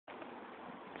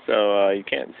So, you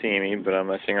can't see me, but I'm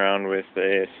messing around with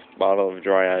a bottle of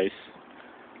dry ice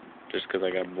just because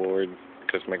I got bored.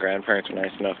 Because my grandparents were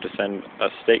nice enough to send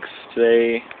us steaks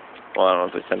today. Well, I don't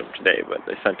know if they sent them today, but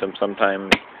they sent them sometime.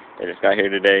 They just got here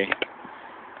today,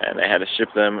 and they had to ship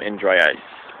them in dry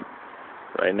ice.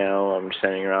 Right now, I'm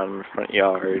standing around in the front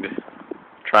yard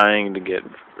trying to get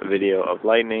a video of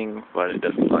lightning, but it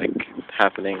doesn't like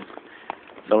happening.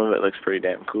 Some of it looks pretty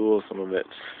damn cool, some of it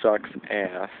sucks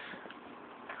ass.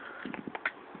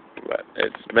 But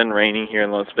it's been raining here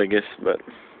in Las Vegas, but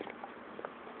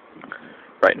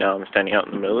right now I'm standing out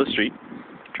in the middle of the street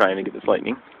trying to get this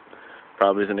lightning.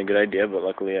 Probably isn't a good idea, but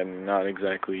luckily I'm not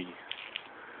exactly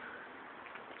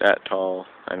that tall.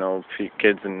 I know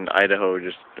kids in Idaho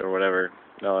or whatever.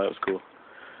 No, that was cool.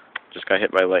 Just got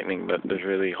hit by lightning, but there's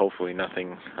really hopefully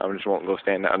nothing. I just won't go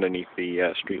stand underneath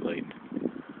the street light.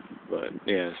 But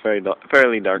yeah, it's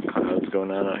fairly dark clouds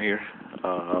going on out here.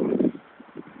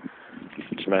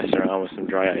 Just messing around with some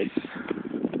dry ice.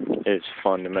 It's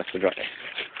fun to mess with dry ice.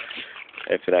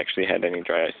 If it actually had any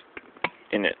dry ice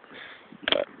in it.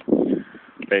 But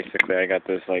basically I got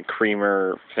this like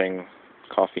creamer thing,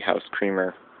 coffee house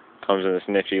creamer. Comes in this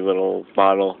nifty little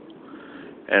bottle,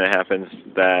 and it happens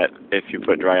that if you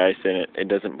put dry ice in it, it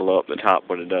doesn't blow up the top.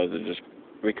 What it does is just,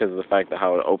 because of the fact that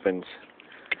how it opens,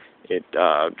 it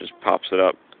just pops it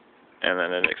up and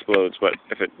then it explodes. But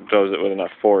if it does it with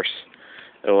enough force,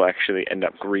 it will actually end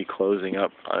up reclosing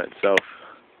up on itself,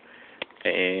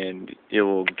 and it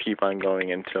will keep on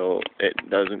going until it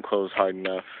doesn't close hard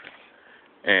enough.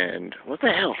 And what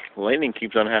the hell? Lightning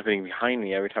keeps on happening behind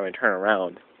me every time I turn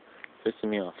around. Pissing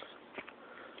me off.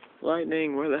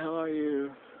 Lightning, where the hell are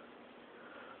you?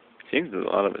 Seems that a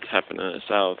lot of it's happening in the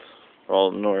south, or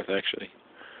all north actually.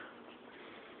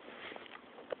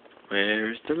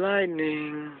 Where's the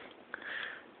lightning?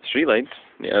 Streetlights?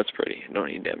 Yeah, that's pretty. I don't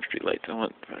need damn streetlights. I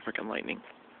want freaking lightning.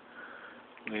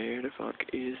 Where the fuck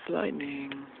is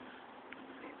lightning?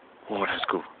 Oh, that's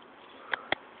cool.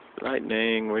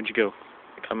 Lightning, where'd you go?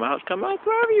 Come out,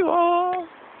 wherever you are.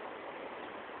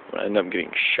 I end up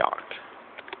getting shocked.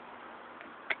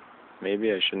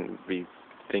 Maybe I shouldn't be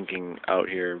thinking out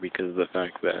here because of the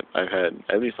fact that I've had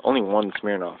at least only one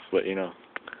Smirnoff, but you know,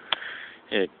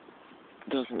 it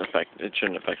shouldn't affect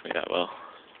me that well.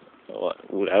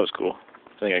 Ooh, that was cool.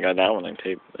 I think I got that one on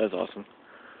tape. That's awesome.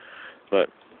 But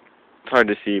it's hard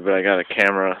to see, but I got a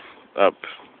camera up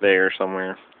there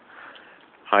somewhere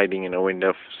hiding in a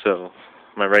window, so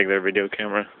my regular video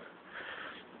camera.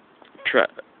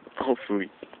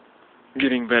 Hopefully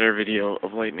getting better video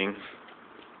of lightning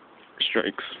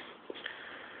strikes.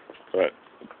 But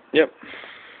yep,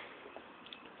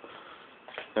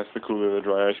 that's the cooler the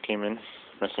dry ice came in.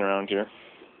 Messing around here.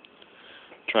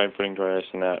 Tried putting dry ice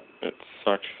in that. It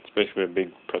sucked. It's basically a big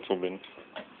pretzel bin.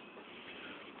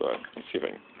 But let's see if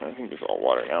I think there's all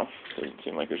water now. It doesn't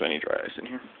seem like there's any dry ice in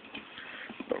here,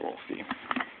 but we'll see.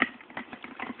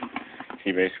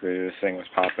 See, basically this thing was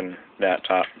popping that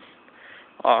top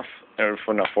off, and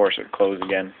for enough force it would close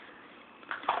again.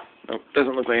 Nope,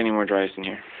 doesn't look like any more dry ice in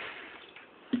here.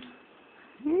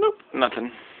 Nope,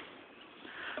 nothing.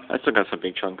 I still got some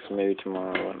big chunks. Maybe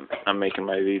tomorrow when I'm making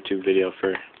my YouTube video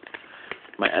for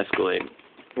my Escalade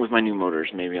with my new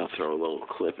motors, maybe I'll throw a little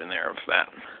clip in there of that.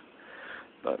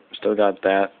 But still got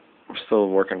that. I'm still a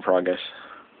work in progress.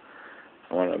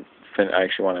 I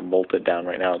actually want to bolt it down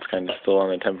right now. It's kind of still on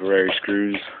the temporary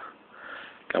screws.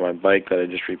 Got my bike that I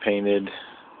just repainted.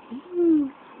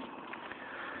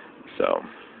 So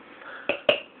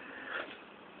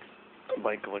the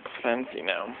bike looks fancy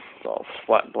now. It's all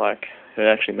flat black. It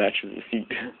actually matches the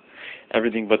seat.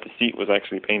 Everything but the seat was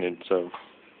actually painted, so,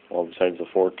 well, besides the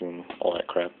fork and all that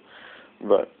crap.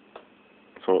 But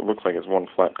so it looks like it's one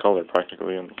flat color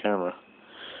practically on the camera.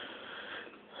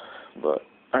 But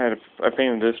I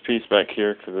painted this piece back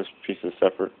here because this piece is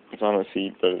separate. It's on the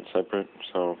seat, but it's separate.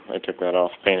 So I took that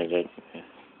off, painted it,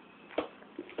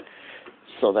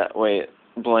 so that way it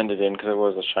blended in because it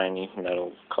was a shiny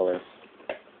metal color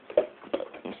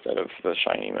instead of the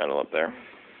shiny metal up there.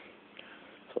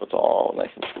 So it's all nice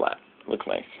and flat. Looks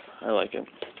nice. I like it.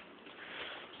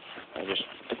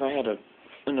 If I had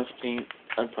enough paint,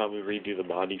 I'd probably redo the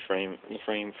body frame,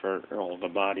 the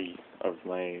body of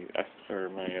my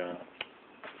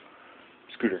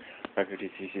scooter,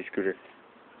 550cc scooter.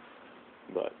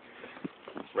 But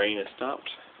rain has stopped.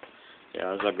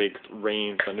 Yeah, there's a big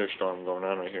rain thunderstorm going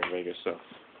on right here in Vegas, so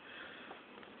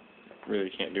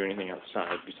really can't do anything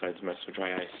outside besides mess with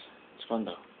dry ice. It's fun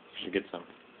though. You should get some.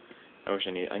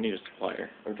 I need a supplier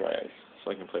of dry ice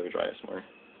so I can play with dry ice more.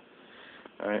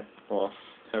 Alright, well,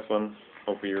 have fun.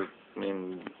 Hope you're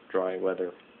in dry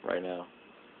weather right now.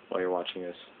 while you're watching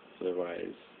this.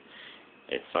 Otherwise,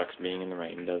 it sucks being in the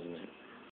rain, doesn't it?